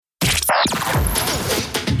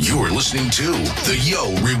You are listening to the Yo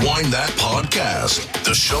Rewind That podcast,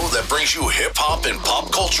 the show that brings you hip hop and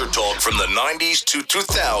pop culture talk from the 90s to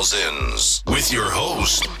 2000s with your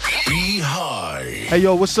host, B High. Hey,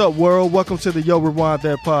 yo, what's up, world? Welcome to the Yo Rewind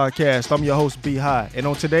That podcast. I'm your host, B High. And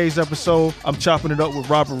on today's episode, I'm chopping it up with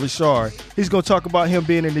Ri'chard. He's going to talk about him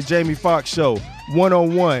being in the Jamie Foxx show,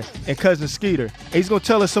 One-on-One, and Cousin Skeeter. And he's going to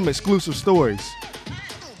tell us some exclusive stories.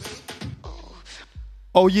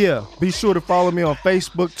 Oh yeah, be sure to follow me on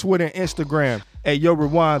Facebook, Twitter, and Instagram at Yo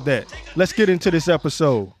Rewind That. Let's get into this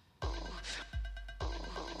episode.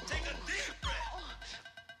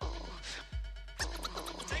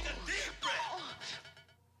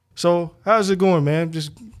 So, how's it going, man?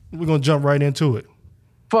 We're gonna jump right into it.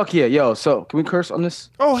 Fuck yeah, yo. So, can we curse on this?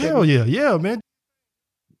 Oh hell yeah, yeah, man.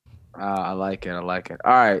 I like it. All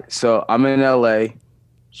right, so I'm in LA.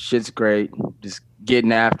 Shit's great. Just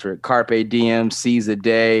getting after it. Carpe diem, seize the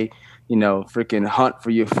day, freaking hunt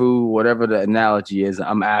for your food, whatever the analogy is,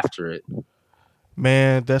 I'm after it.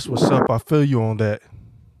 Man, that's what's up. I feel you on that.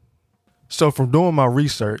 So from doing my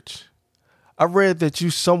research, I read that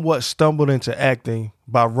you somewhat stumbled into acting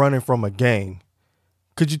by running from a gang.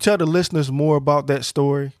 Could you tell the listeners more about that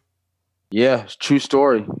story? Yeah, true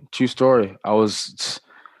story. I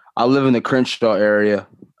live in the Crenshaw area,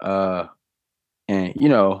 and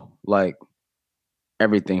like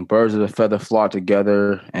everything, birds of a feather flock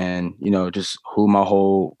together, and just who my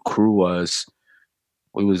whole crew was.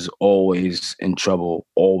 We was always in trouble,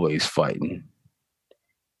 always fighting,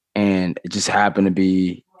 and it just happened to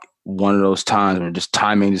be one of those times where just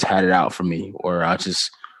timing just had it out for me, where I just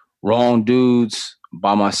wrong dudes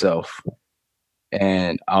by myself,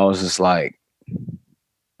 and I was just like,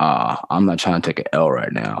 I'm not trying to take an L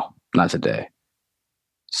right now, not today.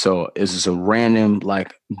 So it was just a random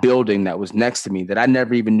building that was next to me that I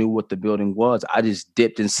never even knew what the building was. I just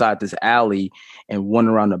dipped inside this alley and went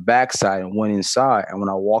around the backside and went inside. And when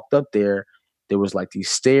I walked up there was these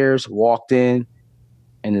stairs, walked in,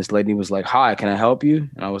 and this lady was like, "Hi, can I help you?"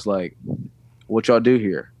 And I was like, "What y'all do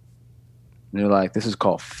here?" And they're like, "This is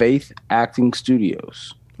called Faith Acting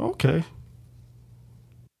Studios." Okay.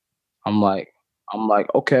 I'm like,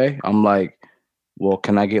 okay. I'm like, well,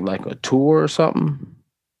 can I get a tour or something?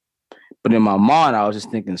 But in my mind, I was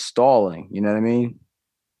just thinking stalling. You know what I mean?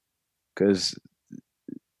 Because,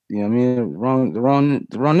 the wrong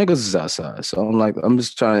niggas is outside. So I'm like, I'm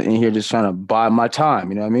just trying to buy my time.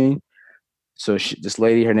 You know what I mean? So this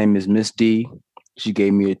lady, her name is Miss D. She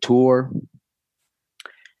gave me a tour,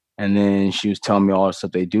 and then she was telling me all the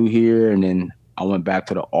stuff they do here. And then I went back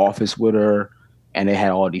to the office with her, and they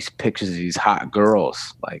had all these pictures of these hot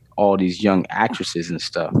girls, all these young actresses and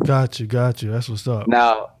stuff. Got you. That's what's up.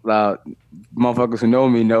 Now, motherfuckers who know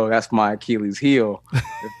me know that's my Achilles heel.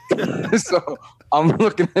 So I'm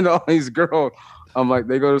looking at all these girls. I'm like,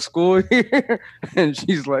 they go to school here? And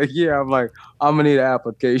she's like, yeah. I'm like, I'm going to need an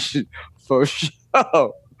application for show. You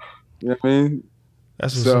know what I mean?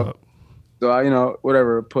 That's what's up. So I,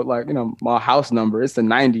 whatever, put my house number. It's the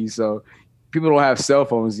 90s, so people don't have cell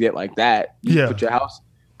phones yet like that. You put your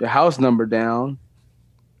house number down,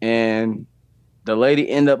 and the lady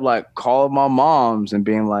ended up calling my moms and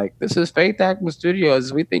being like, "This is Faith Acting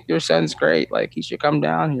Studios. We think your son's great. He should come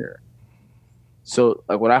down here." So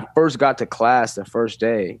when I first got to class the first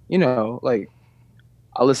day, I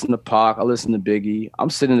listened to Pac, I listened to Biggie. I'm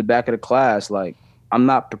sitting in the back of the class I'm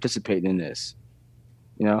not participating in this.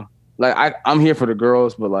 I'm here for the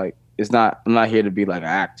girls, but it's not. I'm not here to be an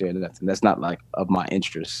actor. That's not of my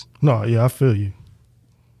interest. No, yeah, I feel you.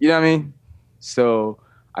 You know what I mean? So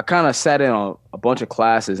I kind of sat in on a bunch of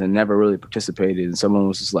classes and never really participated. And someone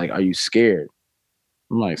was just like, "Are you scared?"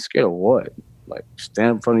 I'm like, "Scared of what?"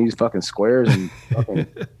 Stand in front of these fucking squares and fucking,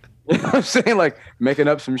 you know what I'm saying? Making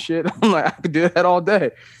up some shit. I'm like, I could do that all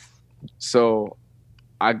day. So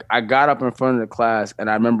I got up in front of the class, and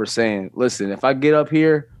I remember saying, "Listen, if I get up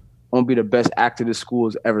here, I'm gonna be the best actor the school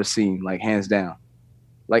has ever seen, hands down."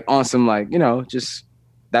 On some just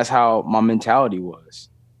that's how my mentality was.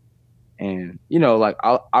 And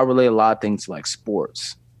I relate a lot of things to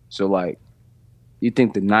sports. So you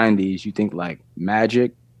think the 90s, you think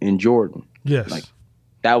Magic and Jordan. Yes.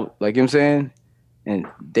 That, you know what I'm saying? And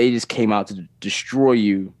they just came out to destroy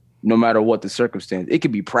you no matter what the circumstance. It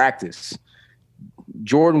could be practice.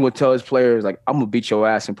 Jordan would tell his players, I'm gonna beat your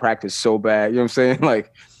ass in practice so bad. You know what I'm saying?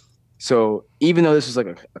 So even though this was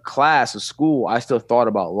a class, a school, I still thought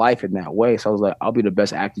about life in that way. So I was like, I'll be the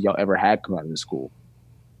best actor y'all ever had come out of the school.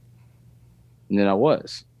 And then I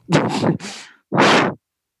was.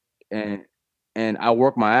 and I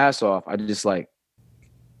worked my ass off. I just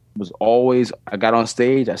was always, I got on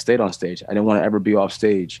stage, I stayed on stage. I didn't want to ever be off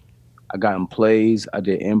stage. I got in plays. I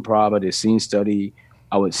did improv. I did scene study.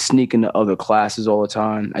 I would sneak into other classes all the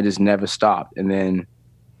time. I just never stopped. And then,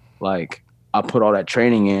 like, I put all that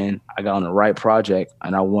training in. I got on the right project,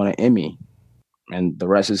 and I won an Emmy. And the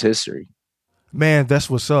rest is history. Man, that's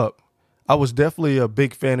what's up. I was definitely a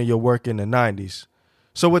big fan of your work in the 90s.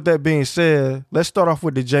 So with that being said, let's start off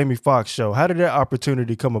with the Jamie Foxx show. How did that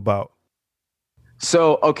opportunity come about?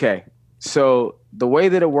 So, okay. So the way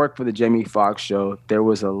that it worked for the Jamie Foxx show, there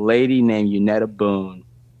was a lady named Unetta Boone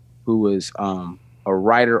who was a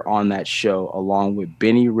writer on that show, along with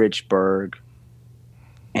Benny Richburg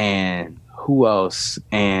and who else?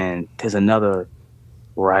 And there's another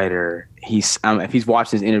writer. If he's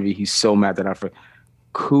watching this interview, he's so mad that I forgot.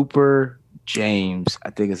 Cooper James, I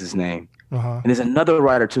think is his name. And there's another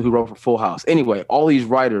writer too who wrote for Full House. Anyway, all these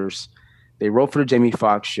writers, they wrote for the Jamie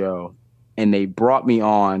Foxx show, and they brought me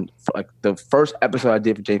on. For, like, the first episode I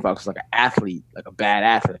did for Jamie Foxx was like an athlete, like a bad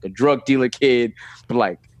athlete, like a drug dealer kid, but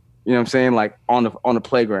like, you know what I'm saying, like on the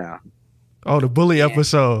playground. Oh, the bully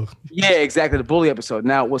episode. Yeah, exactly, the bully episode.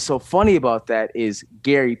 Now, what's so funny about that is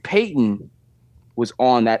Gary Payton was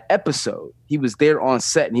on that episode. He was there on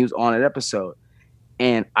set, and he was on that episode.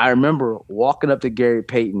 And I remember walking up to Gary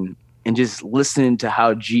Payton and just listening to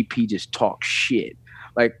how GP just talks shit.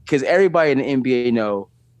 Like, because everybody in the NBA know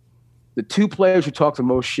the two players who talked the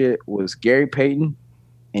most shit was Gary Payton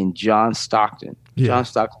and John Stockton. Yeah. John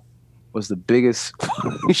Stockton was the biggest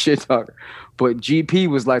shit talker. But GP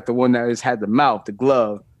was like the one that just had the mouth, the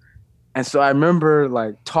glove. And so I remember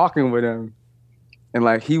like talking with him, and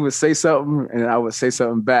like he would say something and I would say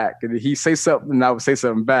something back. And he'd say something and I would say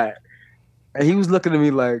something back. And he was looking at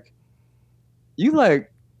me like, you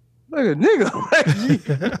like a nigga.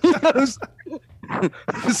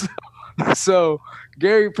 So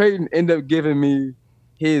Gary Payton ended up giving me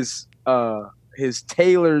his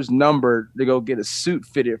tailor's number to go get a suit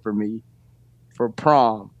fitted for me for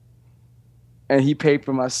prom. And he paid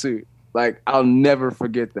for my suit. Like, I'll never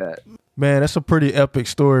forget that. Man, that's a pretty epic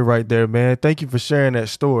story right there, man. Thank you for sharing that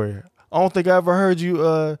story. I don't think I ever heard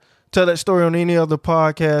you tell that story on any other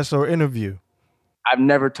podcast or interview. I've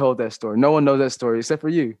never told that story. No one knows that story except for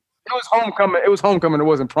you. It was homecoming. It was homecoming. It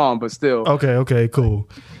wasn't prom, but still. Okay, cool.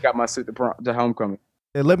 Got my suit to homecoming.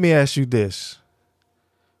 And let me ask you this.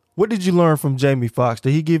 What did you learn from Jamie Foxx?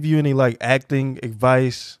 Did he give you any like acting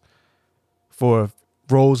advice for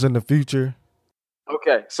roles in the future?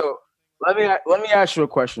 Okay, so let me ask you a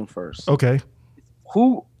question first. Okay.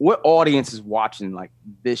 What audience is watching like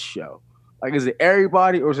this show? Like, is it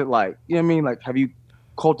everybody, or is it like, you know what I mean? Like, have you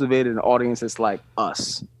cultivated an audience that's like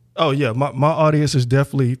us? Oh yeah, my audience is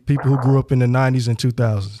definitely people who grew up in the 90s and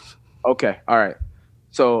 2000s. Okay, all right.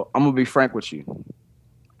 So I'm gonna be frank with you.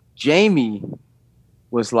 Jamie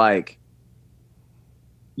was like,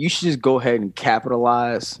 you should just go ahead and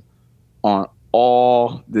capitalize on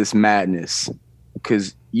all this madness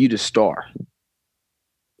because you the star.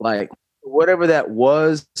 Like, whatever that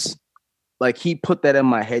was, like, he put that in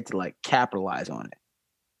my head to like capitalize on it.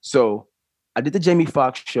 So I did the Jamie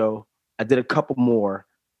Foxx show. I did a couple more.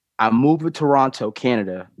 I moved to Toronto,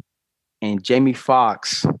 Canada, and Jamie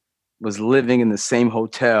Foxx was living in the same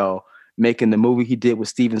hotel making the movie he did with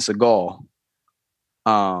Steven Seagal.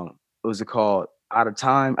 What was it called? Out of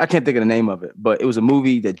Time? I can't think of the name of it, but it was a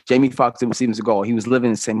movie that Jamie Foxx did with Steven Seagal. He was living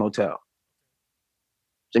in the same hotel.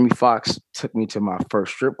 Jamie Foxx took me to my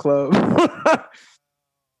first strip club.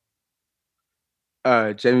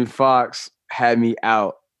 Jamie Foxx had me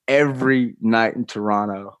out every night in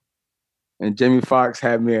Toronto. And Jamie Foxx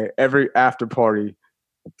had me at every after party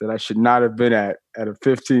that I should not have been at a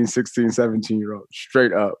 15, 16, 17-year-old,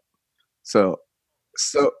 straight up. So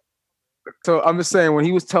I'm just saying, when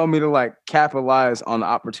he was telling me to like capitalize on the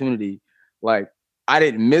opportunity, like I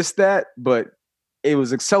didn't miss that, but it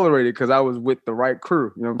was accelerated because I was with the right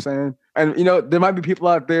crew. You know what I'm saying? And, you know, there might be people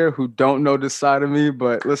out there who don't know this side of me,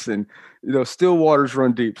 but listen, you know, still waters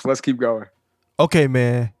run deep. So let's keep going. Okay,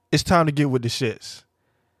 man, it's time to get with the shits.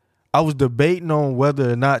 I was debating on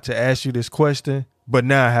whether or not to ask you this question, but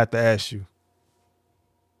now I have to ask you.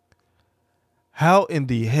 How in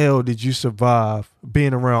the hell did you survive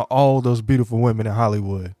being around all those beautiful women in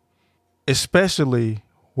Hollywood? Especially,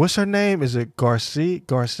 what's her name? Is it Garcia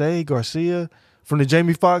from the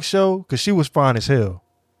Jamie Foxx show? Because she was fine as hell.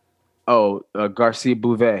 Oh, Garcia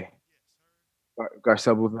Bouvet.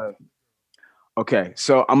 Garcia Bouvet. Okay,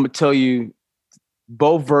 so I'm going to tell you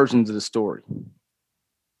both versions of the story.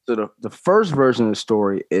 So the first version of the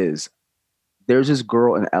story is there's this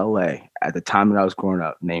girl in LA at the time that I was growing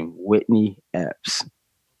up named Whitney Epps.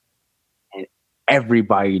 And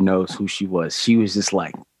everybody knows who she was. She was just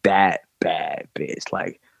like that bad bitch.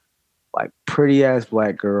 Like, like pretty ass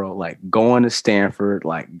black girl, like going to Stanford,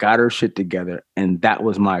 like got her shit together, and that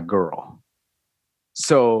was my girl.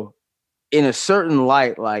 So in a certain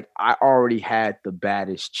light, like I already had the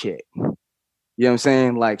baddest chick. You know what I'm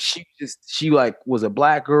saying? Like she like was a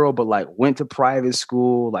black girl, but like went to private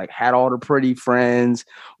school, like had all the pretty friends,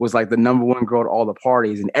 was like the number one girl at all the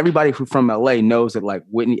parties. And everybody who from LA knows that like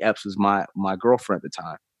Whitney Epps was my girlfriend at the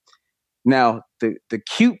time. Now, the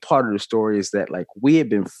cute part of the story is that like we had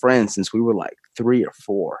been friends since we were like 3 or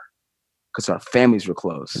 4 because our families were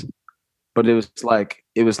close. But it was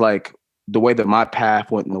like the way that my path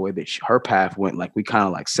went and the way that her path went, like we kind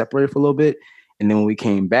of like separated for a little bit. And then when we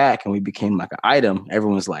came back and we became like an item,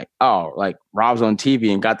 everyone's like, oh, like Rob's on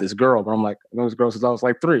TV and got this girl. But I'm like, I know this girl since I was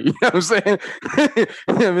like 3. You know what I'm saying? You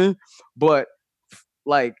know what I mean? But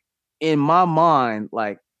like in my mind,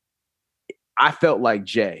 like I felt like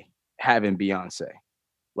Jay having Beyonce.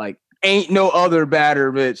 Like ain't no other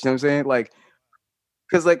badder bitch. You know what I'm saying? Like,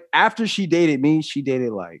 because like after she dated me, she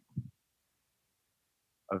dated like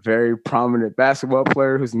a very prominent basketball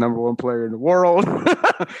player who's the number 1 player in the world.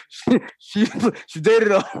 she dated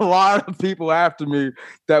a lot of people after me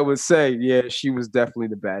that would say, yeah, she was definitely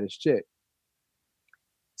the baddest chick.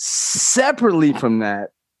 Separately from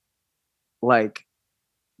that, like,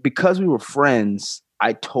 because we were friends,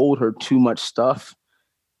 I told her too much stuff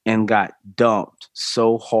and got dumped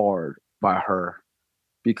so hard by her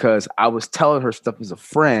because I was telling her stuff as a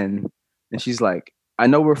friend, and she's like, I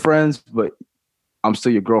know we're friends, but I'm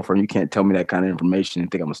still your girlfriend. You can't tell me that kind of information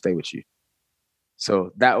and think I'm gonna stay with you.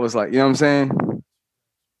 So that was like, you know what I'm saying?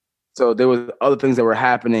 So there was other things that were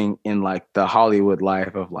happening in like the Hollywood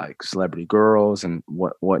life of like celebrity girls and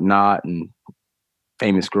whatnot, and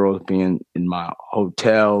famous girls being in my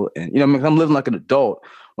hotel. And, you know, I mean, I'm living like an adult.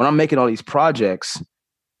 When I'm making all these projects,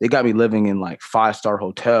 they got me living in like 5-star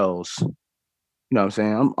hotels. You know what I'm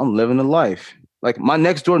saying? I'm living a life. Like my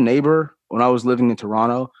next door neighbor, when I was living in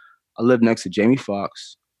Toronto, I lived next to Jamie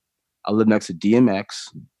Foxx. I lived next to DMX.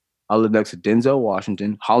 I lived next to Denzel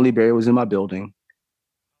Washington. Halle Berry was in my building.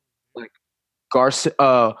 Like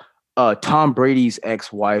Tom Brady's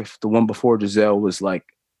ex-wife, the one before Giselle, was like,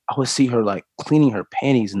 I would see her like cleaning her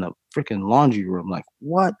panties in the freaking laundry room. Like,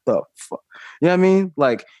 what the fuck? You know what I mean?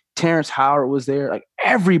 Like Terrence Howard was there. Like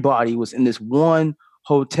everybody was in this one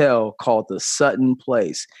hotel called the Sutton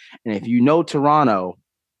Place. And if you know Toronto,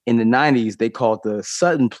 in the 90s, they called the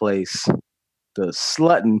Sutton Place the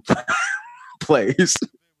Slutton Place.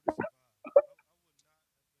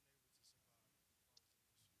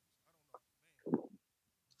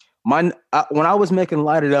 When I was making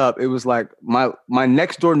Light It Up, it was like my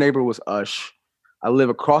next door neighbor was Ush. I live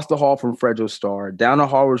across the hall from Fredro Starr. Down the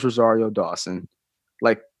hall was Rosario Dawson.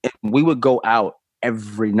 Like, we would go out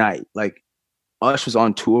every night. Like, Ush was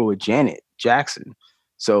on tour with Janet Jackson.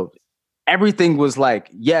 So everything was like,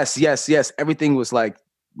 yes, yes, yes. Everything was like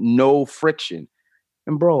no friction.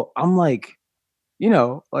 And bro, I'm like, you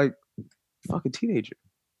know, like fucking teenager.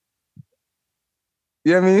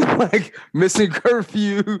 You know what I mean? Like missing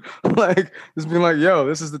curfew, like just being like, yo,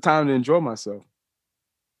 this is the time to enjoy myself.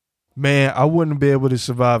 Man, I wouldn't be able to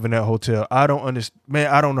survive in that hotel. I don't understand. Man,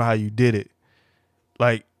 I don't know how you did it.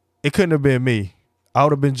 Like, it couldn't have been me. I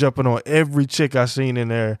would have been jumping on every chick I seen in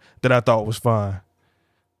there that I thought was fine.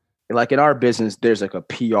 Like in our business, there's like a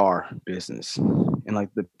PR business. And like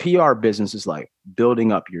the PR business is like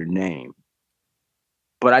building up your name.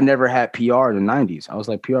 But I never had PR in the 90s. I was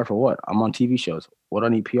like, PR for what? I'm on TV shows. What do I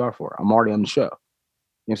need PR for? I'm already on the show. You know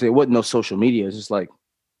what I'm saying? It wasn't no social media. It's just like,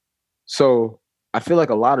 so I feel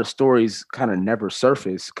like a lot of stories kind of never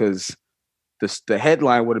surface because the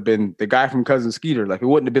headline would have been the guy from Cousin Skeeter. Like, it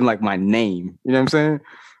wouldn't have been like my name. You know what I'm saying?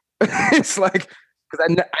 It's like,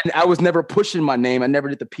 because I was never pushing my name. I never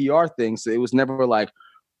did the PR thing. So it was never like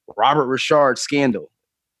Robert Ri'chard scandal.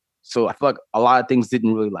 So I feel like a lot of things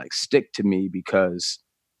didn't really like stick to me because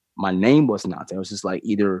my name wasn't out there. It was just like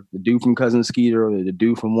either the dude from Cousin Skeeter or the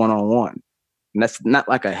dude from 1-on-1. And that's not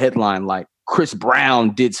like a headline like Chris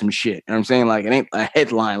Brown did some shit. You know what I'm saying? Like, it ain't a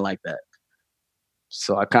headline like that.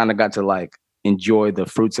 So I kind of got to like enjoy the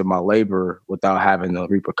fruits of my labor without having the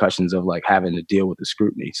repercussions of like having to deal with the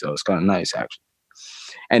scrutiny. So it's kind of nice actually.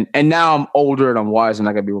 And now I'm older and I'm wiser and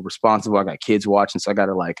I gotta be more responsible. I got kids watching, so I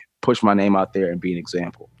gotta like push my name out there and be an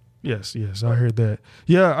example. Yes, I heard that.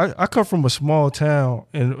 Yeah, I come from a small town,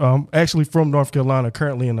 and I'm actually from North Carolina,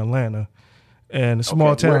 currently in Atlanta. And a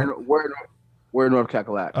small town. Where North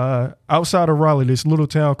Carolina? Outside of Raleigh, this little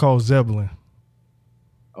town called Zebulon.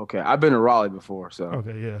 Okay, I've been to Raleigh before, so.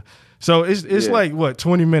 Okay, yeah. So it's like, what,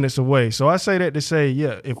 20 minutes away. So I say that to say,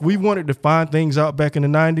 yeah, if we wanted to find things out back in the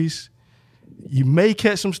 90s, You may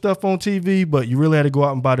catch some stuff on TV, but you really had to go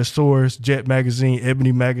out and buy the stores, Jet Magazine,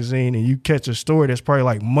 Ebony Magazine, and you catch a story that's probably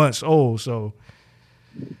like months old. So,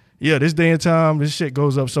 yeah, this day and time, this shit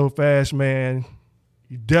goes up so fast, man.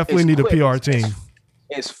 You definitely need quick. a PR team.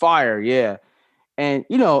 It's fire, yeah. And,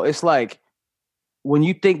 you know, it's like when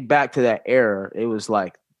you think back to that era, it was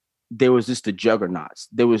like there was just the juggernauts.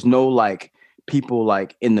 There was no like people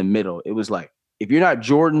like in the middle. It was like if you're not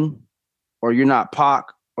Jordan or you're not Pac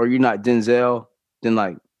or you're not Denzel, then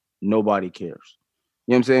like nobody cares.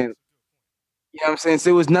 You know what I'm saying? You know what I'm saying?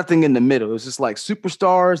 So it was nothing in the middle. It was just like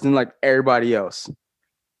superstars and like everybody else.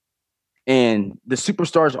 And the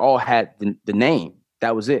superstars all had the name.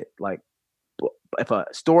 That was it. Like if a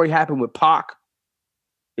story happened with Pac,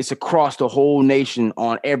 it's across the whole nation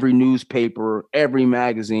on every newspaper, every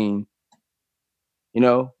magazine, you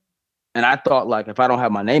know? And I thought like, if I don't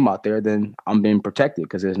have my name out there, then I'm being protected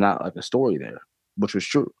because there's not like a story there, which was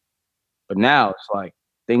true. But now it's like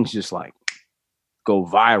things just like go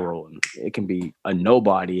viral and it can be a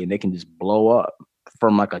nobody and they can just blow up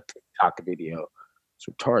from like a TikTok video. It's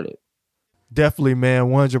retarded. Definitely, man.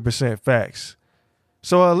 100% facts.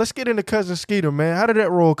 So let's get into Cousin Skeeter, man. How did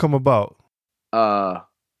that role come about?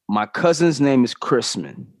 My cousin's name is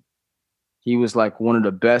Chrisman. He was like one of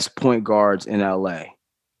the best point guards in LA.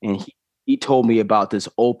 And he told me about this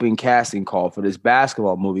open casting call for this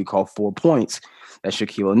basketball movie called 4 Points that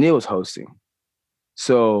Shaquille O'Neal was hosting.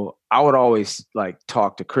 So I would always like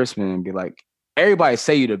talk to Chrisman and be like, everybody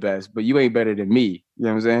say you the best, but you ain't better than me. You know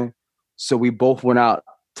what I'm saying? So we both went out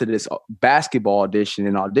to this basketball audition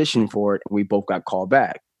and auditioned for it. And we both got called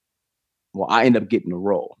back. Well, I ended up getting the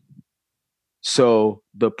role. So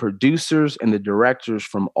the producers and the directors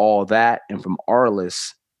from all that and from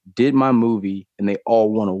Arliss did my movie and they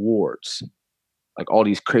all won awards. Like all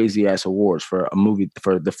these crazy ass awards for a movie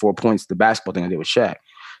for the 4 Points, the basketball thing I did with Shaq.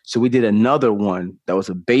 So we did another one that was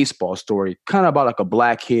a baseball story, kind of about like a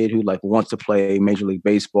black kid who like wants to play Major League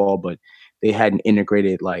Baseball, but they hadn't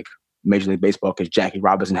integrated like Major League Baseball because Jackie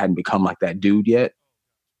Robinson hadn't become like that dude yet.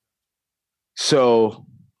 So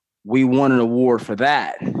we won an award for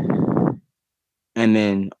that. And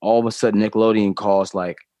then all of a sudden Nickelodeon calls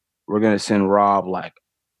like, we're going to send Rob like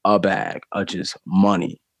a bag of just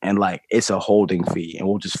money. And like, it's a holding fee and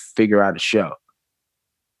we'll just figure out a show.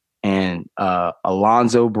 And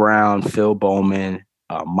Alonzo Brown, Phil Bowman,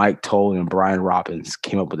 Mike Toll, and Brian Robbins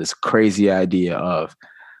came up with this crazy idea of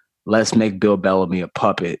let's make Bill Bellamy a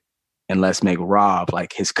puppet and let's make Rob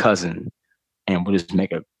like his cousin. And we'll just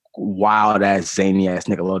make a wild ass, zany ass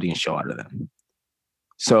Nickelodeon show out of them.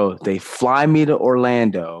 So they fly me to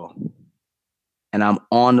Orlando and I'm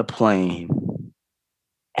on the plane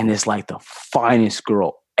and it's like the finest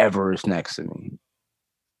girl ever is next to me.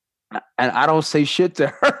 And I don't say shit to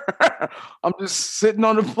her. I'm just sitting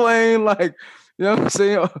on the plane, like, you know what I'm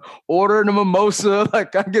saying? Ordering a mimosa,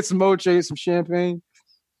 like I get some mocha, some champagne.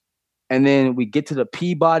 And then we get to the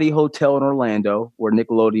Peabody Hotel in Orlando, where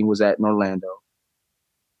Nickelodeon was at in Orlando.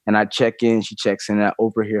 And I check in, she checks in, and I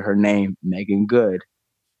overhear her name, Megan Good.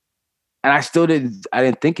 And I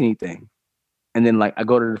didn't think anything. And then like I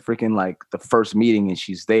go to the freaking like the first meeting and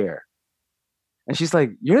she's there. And she's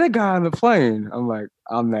like, you're the guy on the plane. I'm like,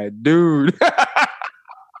 I'm that dude.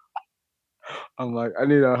 I'm like, I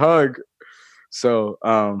need a hug. So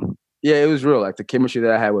yeah, it was real. Like the chemistry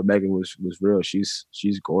that I had with Megan was real. She's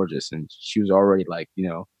gorgeous. And she was already like, you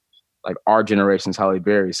know, like our generation's Halle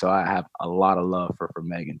Berry. So I have a lot of love for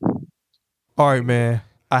Megan. All right, man.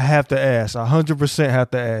 I have to ask. 100%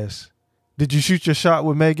 have to ask. Did you shoot your shot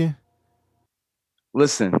with Megan?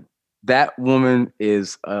 Listen, that woman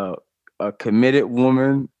is a committed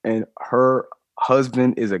woman, and her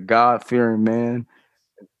husband is a God-fearing man.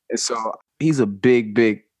 And so he's a big,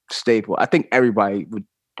 big staple. I think everybody would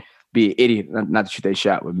be an idiot not to shoot their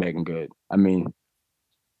shot with Megan Good. I mean,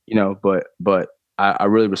 you know, but I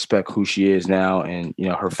really respect who she is now and, you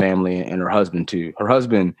know, her family and her husband too. Her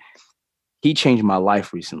husband, he changed my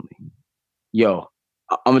life recently. Yo,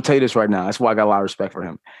 I'm going to tell you this right now. That's why I got a lot of respect for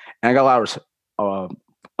him. And I got a lot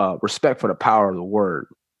of respect for the power of the word.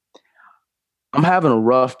 I'm having a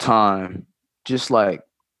rough time just like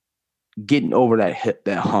getting over that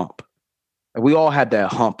hump. Like, we all had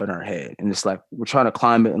that hump in our head. And it's like we're trying to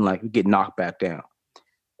climb it and like we get knocked back down.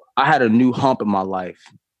 I had a new hump in my life.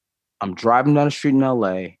 I'm driving down the street in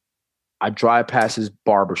LA. I drive past his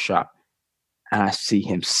barbershop and I see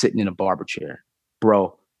him sitting in a barber chair.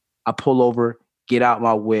 Bro, I pull over, get out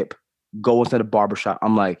my whip, go into the barbershop.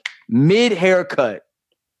 I'm like, mid haircut.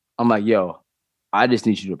 I'm like, yo, I just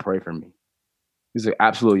need you to pray for me. He's like,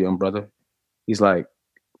 absolutely, young brother. He's like,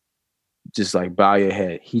 just like bow your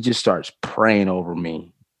head. He just starts praying over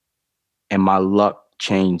me. and my luck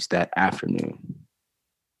changed that afternoon.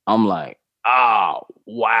 I'm like, oh,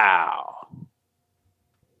 wow.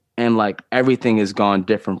 And like everything has gone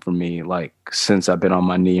different for me, like since I've been on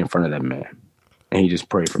my knee in front of that man. And he just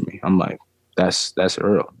prayed for me. I'm like, that's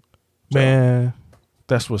real. Man,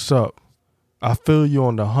 that's what's up. I feel you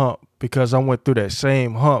on the hump because I went through that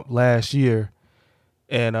same hump last year.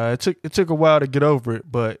 And it took a while to get over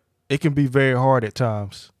it, but it can be very hard at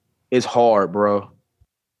times. It's hard, bro.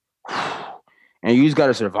 And you just got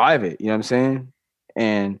to survive it. You know what I'm saying?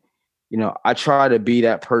 And, you know, I try to be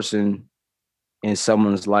that person in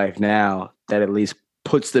someone's life now that at least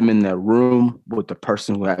puts them in the room with the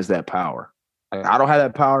person who has that power. Like, I don't have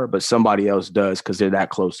that power, but somebody else does because they're that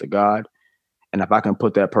close to God. And if I can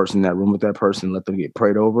put that person in that room with that person, let them get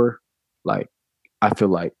prayed over, like, I feel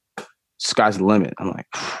like sky's the limit. I'm like,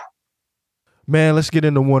 man, let's get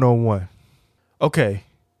into one-on-one. Okay.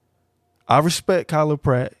 I respect Kyla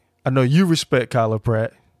Pratt. I know you respect Kyla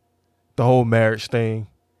Pratt, the whole marriage thing.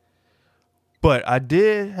 But I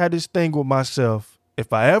did have this thing with myself.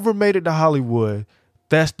 If I ever made it to Hollywood,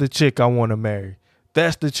 that's the chick I want to marry.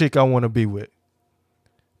 That's the chick I want to be with.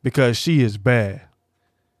 Because she is bad.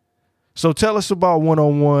 So tell us about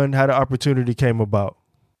one-on-one, how the opportunity came about.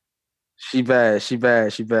 she bad.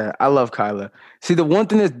 I love Kyla. See, the one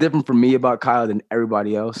thing that's different for me about Kyla than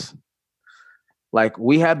everybody else, like,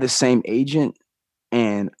 we have the same agent,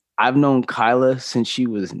 and I've known Kyla since she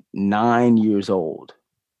was 9 years old.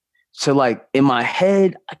 So, like, in my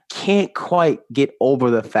head, I can't quite get over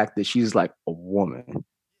the fact that she's like a woman. You know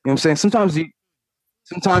what I'm saying? Sometimes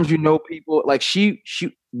you know people, like she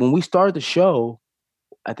when we started the show,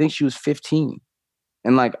 I think she was 15.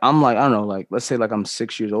 And like, I'm like, I don't know, like, let's say like I'm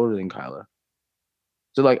 6 years older than Kyla.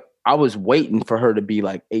 So like, I was waiting for her to be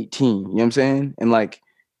like 18, you know what I'm saying? And like,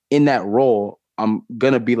 in that role, I'm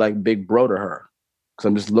gonna be like big bro to her. Cause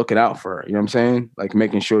I'm just looking out for her, you know what I'm saying? Like,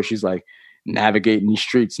 making sure she's like navigating these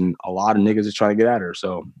streets, and a lot of niggas are trying to get at her.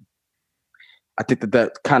 So I think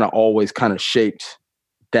that kind of always kind of shaped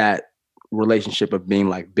that relationship of being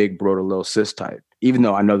like big bro to little sis type, even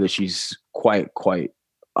though I know that she's quite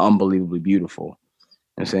unbelievably beautiful.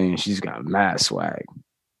 I'm saying she's got mad swag,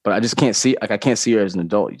 but I just can't see, like, I can't see her as an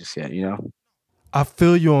adult just yet, you know? I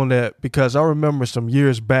feel you on that because I remember some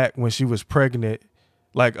years back when she was pregnant,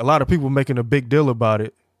 like a lot of people making a big deal about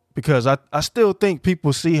it because I still think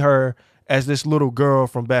people see her as this little girl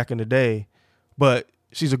from back in the day, but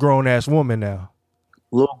she's a grown ass woman now.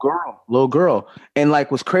 Little girl. And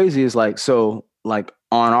like, what's crazy is like, so like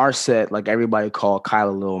on our set, like everybody called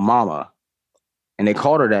Kyla Little Mama. And they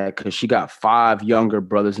called her that because she got 5 younger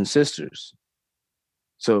brothers and sisters.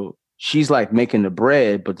 So she's like making the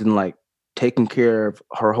bread, but then like taking care of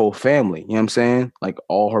her whole family. You know what I'm saying? Like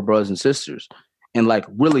all her brothers and sisters. And like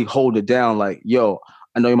really hold it down. Like, yo,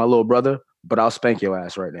 I know you're my little brother, but I'll spank your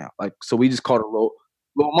ass right now. Like, so we just called her little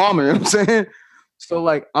mama. You know what I'm saying? So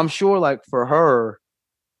like, I'm sure like for her,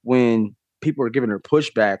 when people are giving her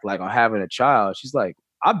pushback, like on having a child, she's like,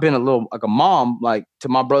 I've been a little like a mom, like to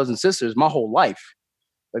my brothers and sisters my whole life.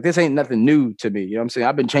 Like, this ain't nothing new to me. You know what I'm saying?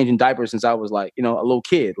 I've been changing diapers since I was like, you know, a little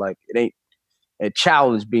kid. Like, it ain't a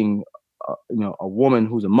challenge being, you know, a woman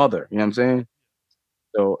who's a mother. You know what I'm saying?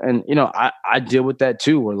 So, and, you know, I deal with that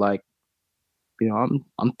too, where like, you know,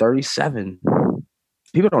 I'm 37.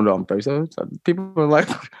 People don't know I'm 37. So people are like,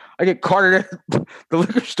 I get carted at the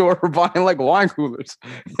liquor store for buying like wine coolers.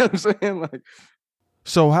 You know what I'm saying? Like,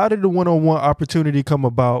 so how did the one-on-one opportunity come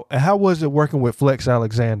about, and how was it working with Flex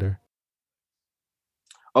Alexander?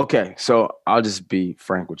 okay, so I'll just be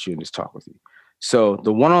frank with you and just talk with you. So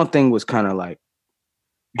the one-on thing was kind of like,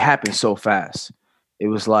 it happened so fast. It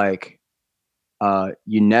was like,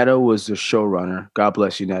 Unetta was the showrunner. God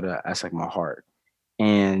bless Unetta. That's like my heart.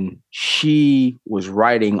 And she was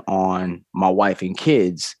writing on My Wife and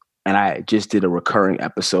Kids. And I just did a recurring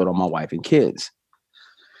episode on My Wife and Kids.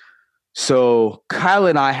 So Kyla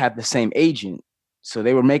and I have the same agent. So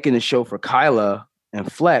they were making the show for Kyla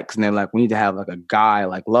and Flex. And they're like, we need to have like a guy,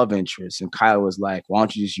 like love interest. And Kyla was like, why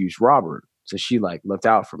don't you just use Robert? So she like looked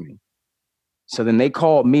out for me. So then they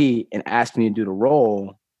called me and asked me to do the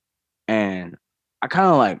role. And I kind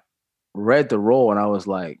of like read the role and I was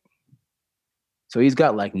like, so he's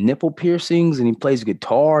got like nipple piercings and he plays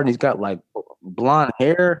guitar and he's got like blonde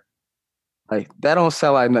hair. Like, that don't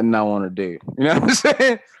sound like nothing I want to do. You know what I'm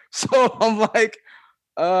saying? So I'm like,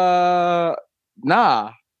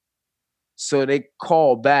 nah. So they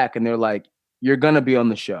call back and they're like, you're going to be on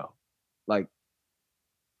the show. Like,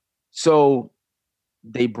 so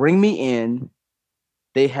they bring me in.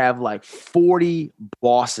 They have like 40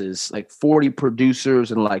 bosses, like 40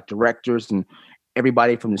 producers and like directors and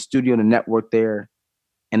everybody from the studio and the network there.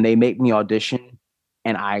 and they make me audition,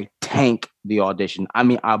 and I tank the audition. I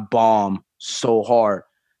mean, I bomb so hard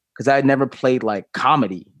because I had never played like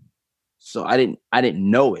comedy, so I didn't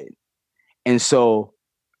know it, and so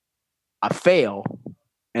I fail.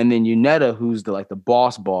 And then Yunetta, who's the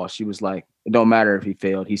boss, she was like, it don't matter if he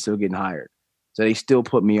failed, he's still getting hired. So they still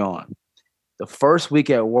put me on. The first week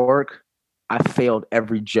at work, I failed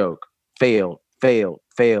every joke. Failed.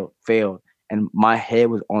 And my head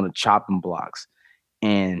was on the chopping blocks.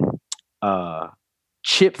 And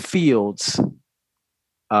Chip Fields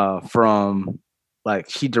from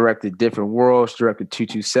she directed Different Worlds, she directed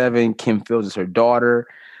 227. Kim Fields is her daughter.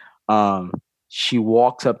 She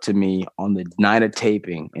walks up to me on the night of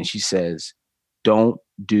taping and she says, don't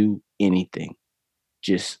do anything.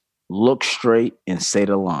 Just look straight and say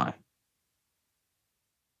the line.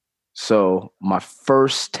 So my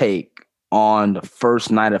first take on the first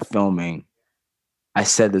night of filming, I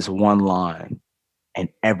said this one line and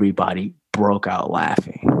everybody broke out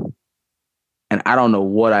laughing. And I don't know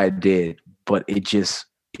what I did, but it just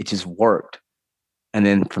worked. And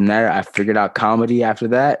then from there, I figured out comedy after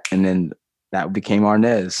that. And then that became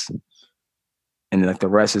Arnez. And the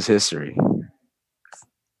rest is history.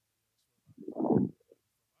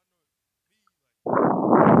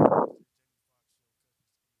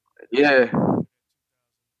 Yeah.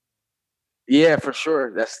 Yeah, for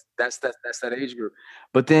sure. That's that age group.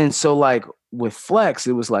 But then with Flex,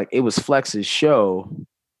 it was Flex's show,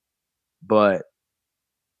 but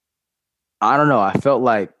I don't know. I felt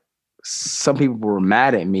like some people were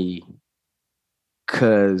mad at me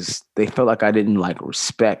because they felt like I didn't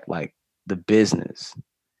respect the business.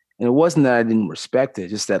 And it wasn't that I didn't respect it,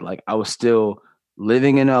 just that I was still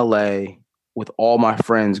living in LA with all my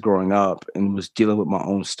friends growing up and was dealing with my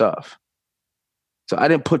own stuff. So I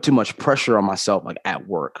didn't put too much pressure on myself at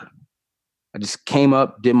work. I just came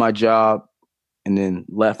up, did my job, and then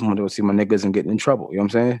left and went to go see my niggas and get in trouble. You know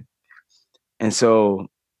what I'm saying? And so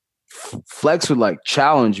Flex would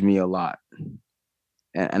challenge me a lot.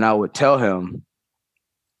 And I would tell him,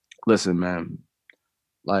 listen, man,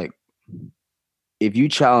 if you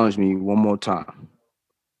challenge me one more time,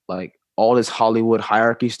 all this Hollywood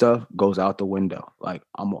hierarchy stuff goes out the window. I'm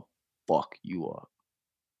gonna fuck you up.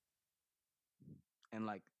 And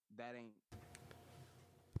that ain't.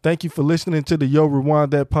 Thank you for listening to the Yo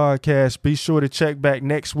Rewind That podcast. Be sure to check back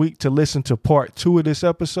next week to listen to part 2 of this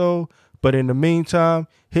episode. But in the meantime,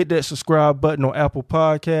 hit that subscribe button on Apple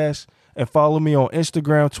Podcasts and follow me on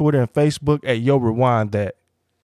Instagram, Twitter, and Facebook at Yo Rewind That.